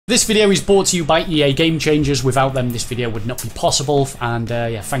This video is brought to you by EA Game Changers. Without them, this video would not be possible. And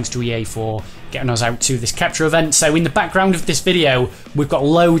yeah, thanks to EA for getting us out to this capture event. So in the background of this video, we've got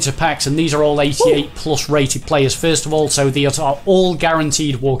loads of packs, and these are all 88 plus rated players. First of all, so these are all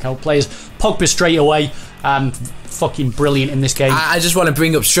guaranteed walkout players. Pogba straight away. Fucking brilliant in this game. I just want to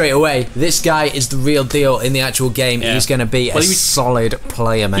bring up straight away, this guy is the real deal in the actual game. He's going to be a solid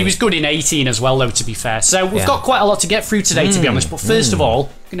player, mate. He was good in 18 as well, though, to be fair. So we've got quite a lot to get through today, to be honest. But first of all,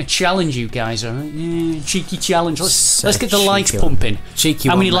 I'm going to challenge you guys, all right? Yeah, cheeky challenge. Let's get the likes pumping. Cheeky.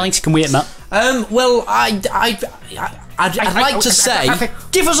 How many likes can we hit, Matt? Well, I'd like to say...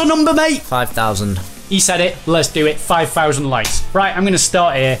 Give us a number, mate! 5,000. He said it. Let's do it. 5,000 likes. Right, I'm going to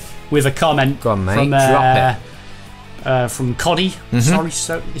start here with a comment. Go on, mate. Drop it. From Coddy. Sorry,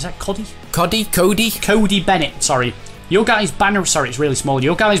 so is that Coddy? Cody Bennett, sorry. Your guy's banner, sorry, it's really small.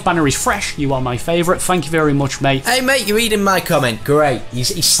 Your guy's banner is fresh. You are my favourite. Thank you very much, mate. Hey, mate, you're reading my comment. Great.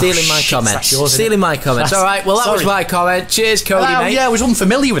 He's stealing my comments. Stealing my comments. All right, well, that was my comment. Cheers, Cody, mate. Yeah, I was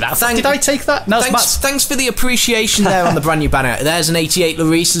unfamiliar with that. Did I take that? No, thanks for the appreciation there on the brand new banner. There's an 88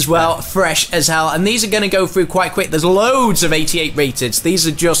 Lloris as well, fresh as hell. And these are going to go through quite quick. There's loads of 88 rated. These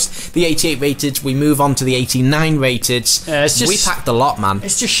are just the 88 rated. We move on to the 89 rated. We packed a lot, man.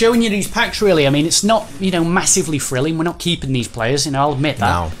 It's just showing you these packs, really. I mean, it's not, you know, massively thrilling. We're not keeping these players, you know, I'll admit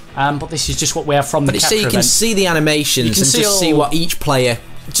that. No. But this is just what we have from the capture event. You can see the animations and just see what each player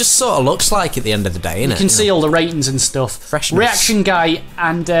just sort of looks like at the end of the day, innit? You can see all the ratings and stuff. Freshness. Reaction Guy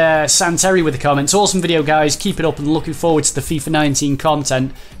and Santeri with the comments. Awesome video, guys. Keep it up and looking forward to the FIFA 19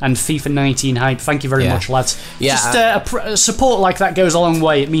 content and FIFA 19 hype. Thank you very much, lads. Yeah. Just support like that goes a long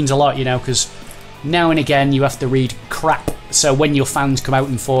way. It means a lot, you know, because now and again you have to read crap. So when your fans come out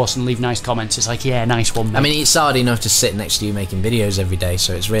in force and leave nice comments, it's like, yeah, nice one, mate. I mean, it's hard enough to sit next to you making videos every day,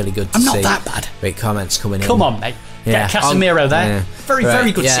 so it's really good to see. I'm not that bad. Great comments coming in. Come on, mate. Yeah. Get Casemiro there.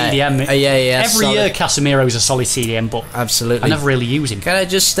 Very good CDM. Every year Casemiro's a solid CDM, but absolutely, I never really use him. Can I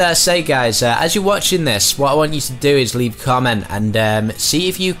just say, guys, as you're watching this, what I want you to do is leave a comment and see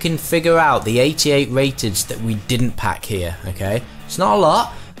if you can figure out the 88 rateds that we didn't pack here, okay? It's not a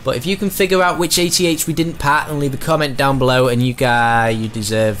lot, but if you can figure out which 88s we didn't pack and leave a comment down below, and you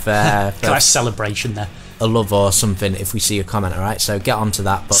deserve nice celebration there. A love or something if we see a comment, alright? So get on to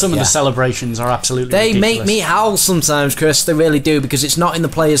that. But some of the celebrations are absolutely ridiculous. Make me howl sometimes, Chris. They really do, because it's not in the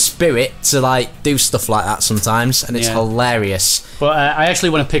player's spirit to like do stuff like that sometimes, and it's hilarious. But I actually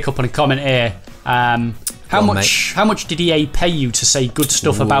want to pick up on a comment here. How much did EA pay you to say good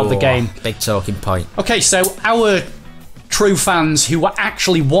stuff about the game? Big talking point. Okay, so our true fans who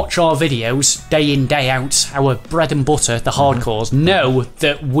actually watch our videos day in, day out, our bread and butter, the hardcores, know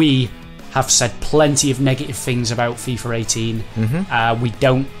that we have said plenty of negative things about FIFA 18. We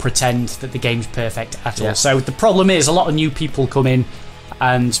don't pretend that the game's perfect at all. So the problem is, a lot of new people come in,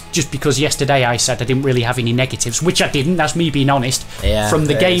 and just because yesterday I said I didn't really have any negatives, which I didn't, that's me being honest, from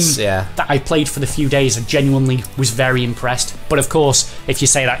the game that I played for the few days, I genuinely was very impressed. But of course, if you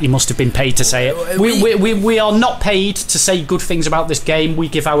say that, you must have been paid to say it. We are not paid to say good things about this game. We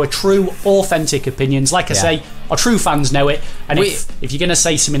give our true, authentic opinions. Like I say, our true fans know it, and if you're going to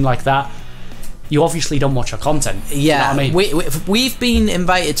say something like that, you obviously don't watch our content. Yeah, you know what I mean? We've been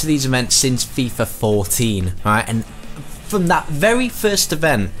invited to these events since FIFA 14, right? And from that very first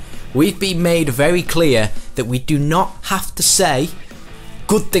event, we've been made very clear that we do not have to say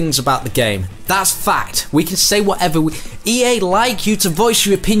good things about the game. That's fact. We can say whatever EA like you to voice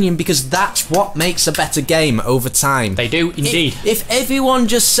your opinion, because that's what makes a better game over time. They do indeed. If everyone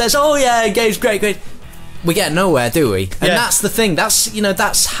just says, "Oh yeah, game's great," we get nowhere, do we? And that's the thing. That's, you know,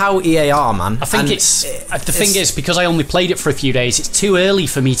 that's how EA are, man. I think the thing is, because I only played it for a few days, it's too early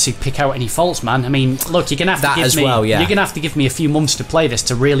for me to pick out any faults, man. I mean, look, you're gonna have to give me you're gonna have to give me a few months to play this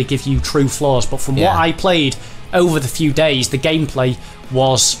to really give you true flaws. But from what I played over the few days, the gameplay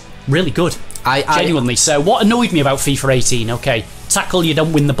was really good. Genuinely. So what annoyed me about FIFA 18? Okay, tackle, you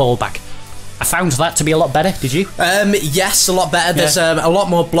don't win the ball back. I found that to be a lot better, did you? Yes, a lot better. There's a lot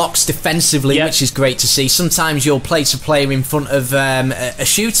more blocks defensively, which is great to see. Sometimes you'll place a player in front of a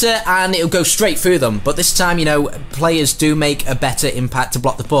shooter and it'll go straight through them. But this time, you know, players do make a better impact to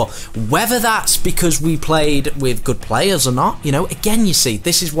block the ball. Whether that's because we played with good players or not, you know, again, you see,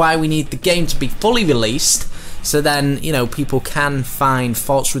 this is why we need the game to be fully released. So then, you know, people can find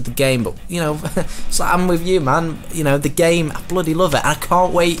faults with the game. But, you know, it's like I'm with you, man. You know, the game, I bloody love it. I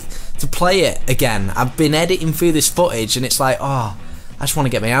can't wait to play it again. I've been editing through this footage and it's like, oh, I just want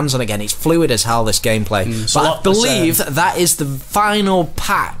to get my hands on it again. It's fluid as hell, this gameplay. But I believe that is the final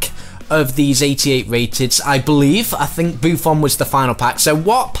pack of these 88 rateds, I think Buffon was the final pack. So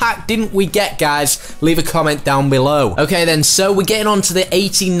what pack didn't we get, guys? Leave a comment down below. Okay then, so we're getting on to the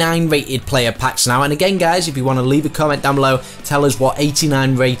 89 rated player packs now. And again, guys, if you want to leave a comment down below, tell us what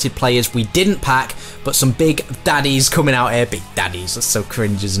 89 rated players we didn't pack, but some big daddies coming out here. Big daddies, that's so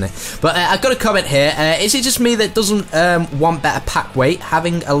cringe, isn't it? But I've got a comment here. Is it just me that doesn't want better pack weight?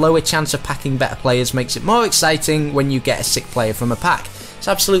 Having a lower chance of packing better players makes it more exciting when you get a sick player from a pack. It's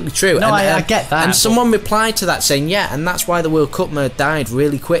absolutely true. No, I get that. And someone replied to that saying, yeah, and that's why the World Cup mode died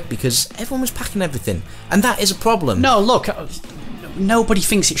really quick, because everyone was packing everything. And that is a problem. No, look, nobody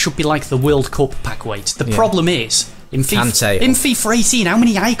thinks it should be like the World Cup pack weight. The problem is, in FIFA 18, how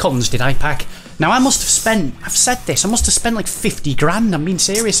many icons did I pack? Now, I must have spent, I've said this, I must have spent like 50 grand, I'm being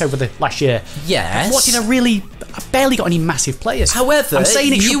serious, over the last year. Yes. What did I barely got any massive players. However, I'm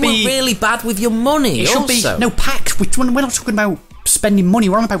saying you were really bad with your money. It should be, no, packs, we're not talking about spending money,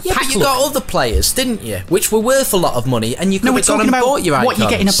 we're on about pack. But you got other players, didn't you? Which were worth a lot of money, and you could have gone and bought your icons. What you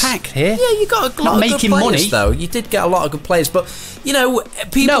get in a pack here. Yeah, you got a lot of good players, though. You did get a lot of good players, but, you know,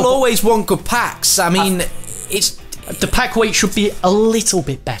 people always want good packs. I mean, it's... The pack weight should be a little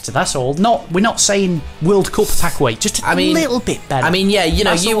bit better, that's all. We're not saying World Cup pack weight, just a little bit better. I mean, yeah, you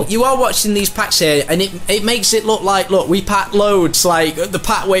know, you are watching these packs here, and it makes it look like, look, we packed loads, like, the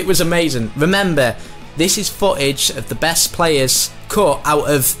pack weight was amazing. Remember, this is footage of the best players cut out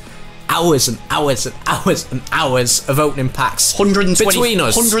of hours and hours and hours and hours of opening packs between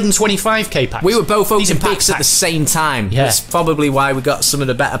us. 125k packs. We were both opening packs at the same time. Yeah. That's probably why we got some of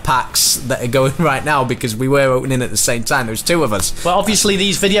the better packs that are going right now, because we were opening at the same time. There was two of us. Well, obviously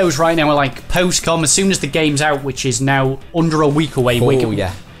these videos right now are like post-com. As soon as the game's out, which is now under a week away.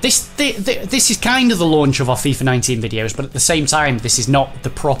 Yeah. This is kind of the launch of our FIFA 19 videos, but at the same time, this is not the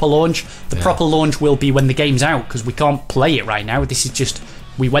proper launch. The proper launch will be when the game's out, because we can't play it right now. This is just,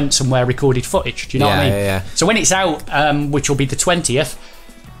 we went somewhere, recorded footage. Do you know what I mean? Yeah. So when it's out, which will be the 20th,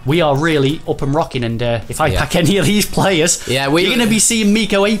 we are really up and rocking, and if I pack any of these players, you're going to be seeing me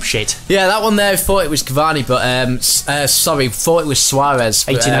go apeshit. Yeah, that one there, thought it was Cavani, but sorry, thought it was Suarez.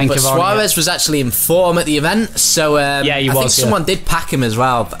 89 but Cavani, Suarez was actually in form at the event, so I think someone did pack him as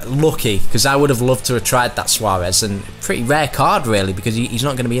well. Lucky, because I would have loved to have tried that Suarez, and pretty rare card really, because he's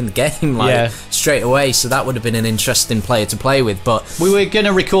not going to be in the game straight away, so that would have been an interesting player to play with. But we were going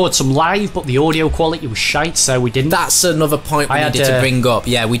to record some live, but the audio quality was shite, so we didn't. That's another point we needed to bring up.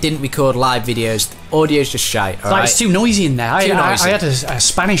 Yeah, we didn't record live videos. The audio's just shite. It's too noisy in there. I had a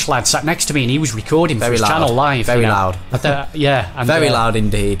Spanish lad sat next to me, and he was recording for his channel live. Very loud. Very loud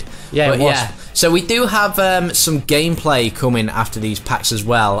indeed. Yeah, it was. Yeah. So we do have some gameplay coming after these packs as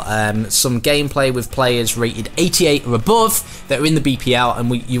well. Some gameplay with players rated 88 or above that are in the BPL,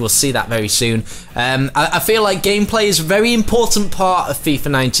 and you will see that very soon. I feel like gameplay is a very important part of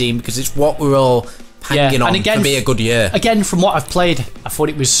FIFA 19, because it's what we're all hanging on to be a good year. Again, from what I've played, I thought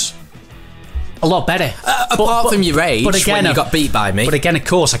it was a lot better. Apart from your rage, when you got beat by me. But again, of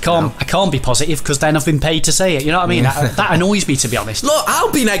course, I can't be positive, because then I've been paid to say it. You know what I mean? That annoys me, to be honest. Look,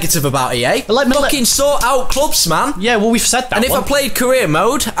 I'll be negative about EA. Fucking sort out clubs, man. Yeah, well, we've said that. And if I played career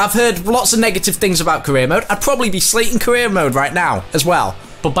mode, I've heard lots of negative things about career mode. I'd probably be slating career mode right now as well.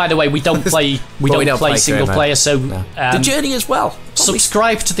 But by the way, we don't play single player, so the journey as well.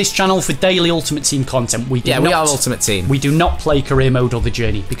 Subscribe to this channel for daily Ultimate Team content. We are Ultimate Team. We do not play career mode or the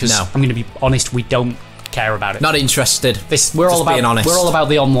journey, because I'm going to be honest, we don't care about it. Not interested. We're all about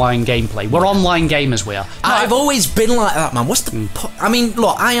the online gameplay. We're online gamers. We are. I've always been like that, man. What's the? I mean,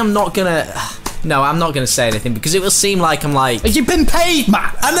 look, I am not gonna. No, I'm not gonna say anything, because it will seem like I'm like. You've been paid,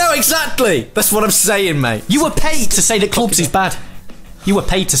 man. I know exactly. That's what I'm saying, mate. You were paid to say that clubs is bad. You were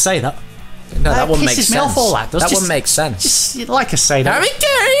paid to say that. No, that wouldn't make sense. Me off, all that wouldn't make sense. Just like I say that.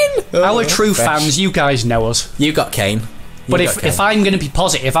 Kane! Our true fans, you guys know us. You got Kane. But if I'm going to be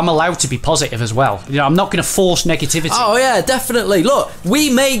positive, I'm allowed to be positive as well. You know, I'm not going to force negativity. Oh yeah, definitely. Look, we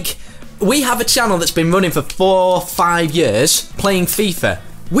have a channel that's been running for 4 or 5 years playing FIFA.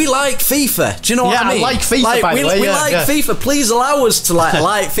 We like FIFA. Do you know what I mean? I like FIFA, by the way. We like FIFA. Please allow us to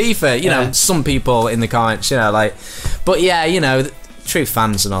like FIFA. You know, some people in the comments, you know, like, but yeah, you know, true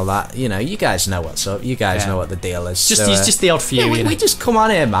fans and all that. You know, you guys know what's up. You guys know what the deal is. It's just the odd few. We just come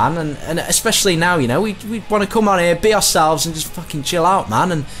on here, man, and especially now, you know, we want to come on here, be ourselves, and just fucking chill out,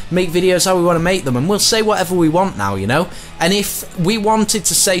 man, and make videos how we want to make them, and we'll say whatever we want now, you know. And if we wanted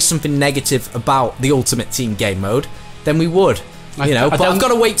to say something negative about the Ultimate Team game mode, then we would. You know, but I've got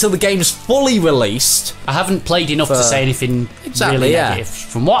to wait till the game's fully released. I haven't played enough to say anything Exactly, really yeah. negative.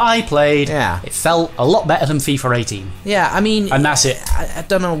 From what I played, it felt a lot better than FIFA 18. Yeah, I mean... And that's it. I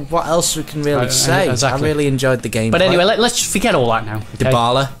don't know what else we can really say. Exactly. I really enjoyed the game. But anyway, let's just forget all that now. Okay?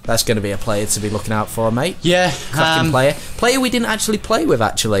 Dybala, that's going to be a player to be looking out for, mate. Yeah. Cracking player. Player we didn't actually play with,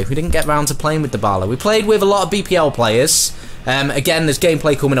 actually. We didn't get round to playing with Dybala. We played with a lot of BPL players. Again, there's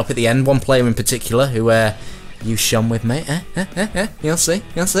gameplay coming up at the end. One player in particular who you shone with, mate. You'll see.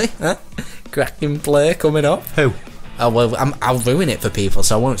 Cracking player coming up. Who? Oh, well, I'll ruin it for people,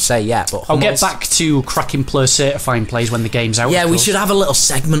 so I won't say yet. But I'll get back to cracking player certifying plays when the game's out. Yeah, we should have a little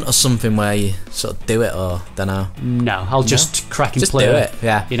segment or something where you sort of do it, or don't know. No, I'll just cracking player. Do it.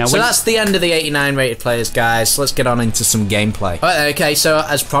 Yeah. You know. So that's the end of the 89 rated players, guys. Let's get on into some gameplay. Right, okay, so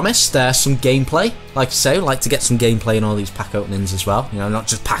as promised, some gameplay. Like I say, like to get some gameplay in all these pack openings as well. You know, not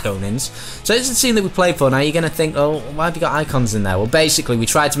just pack openings. So it's a team that we played for. Now you're going to think, oh, why have you got icons in there? Well, basically, we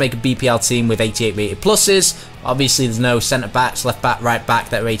tried to make a BPL team with 88 rated pluses. Obviously, there's no centre backs, left back, right back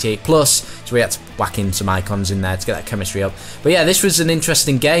that are 88 plus. So we had to whack in some icons in there to get that chemistry up. But yeah, this was an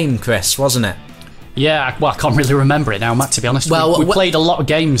interesting game, Chris, wasn't it? Yeah, well, I can't really remember it now, Matt, to be honest. Well, we played a lot of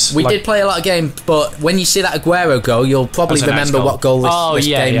games. We did play a lot of games, but when you see that Aguero goal, you'll probably remember what goal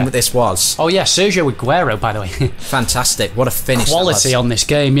this was. Oh, yeah, Sergio Aguero, by the way. Fantastic. What a finish. Quality on this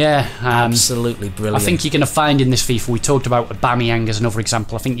game, yeah. Absolutely brilliant. I think you're going to find in this FIFA, we talked about Aubameyang as another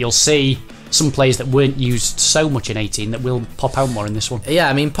example. I think you'll see some players that weren't used so much in 18 that will pop out more in this one. Yeah,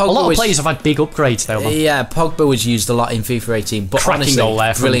 I mean, Pogba a lot of players have had big upgrades though, man. Yeah, Pogba was used a lot in FIFA 18, but cracking honestly, goal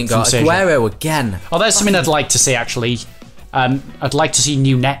there brilliant goal. Aguero again. Oh, there's something I'd like to see actually. I'd like to see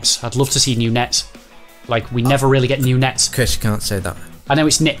new nets. I'd love to see new nets. Like, we never really get new nets. Chris, you can't say that. I know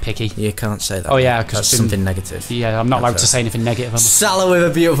it's nitpicky. You can't say that. Oh yeah, because that's something negative. Yeah, I'm not allowed to say anything negative. Salah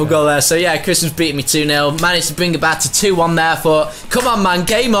with a beautiful goal there. So yeah, Chris was beating me 2-0. Managed to bring it back to 2-1 there. Thought, come on, man,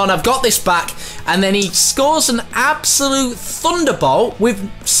 game on. I've got this back. And then he scores an absolute thunderbolt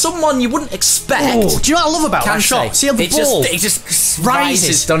with someone you wouldn't expect. Oh, do you know what I love about that shot? See how the ball just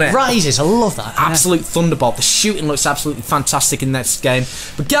rises, doesn't it? Rises. I love that. Absolute thunderbolt. The shooting looks absolutely fantastic in this game.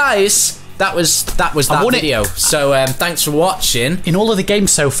 But guys, that was that video. So thanks for watching. In all of the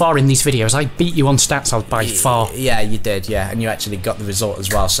games so far in these videos, I beat you on stats by far. Yeah, you did. Yeah, and you actually got the result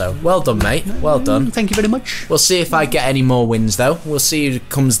as well. So well done, mate. Well done. Thank you very much. We'll see if I get any more wins though. We'll see who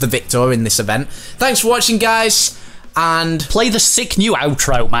comes the victor in this event. Thanks for watching, guys. And play the sick new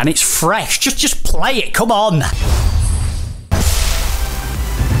outro, man. It's fresh. Just play it. Come on.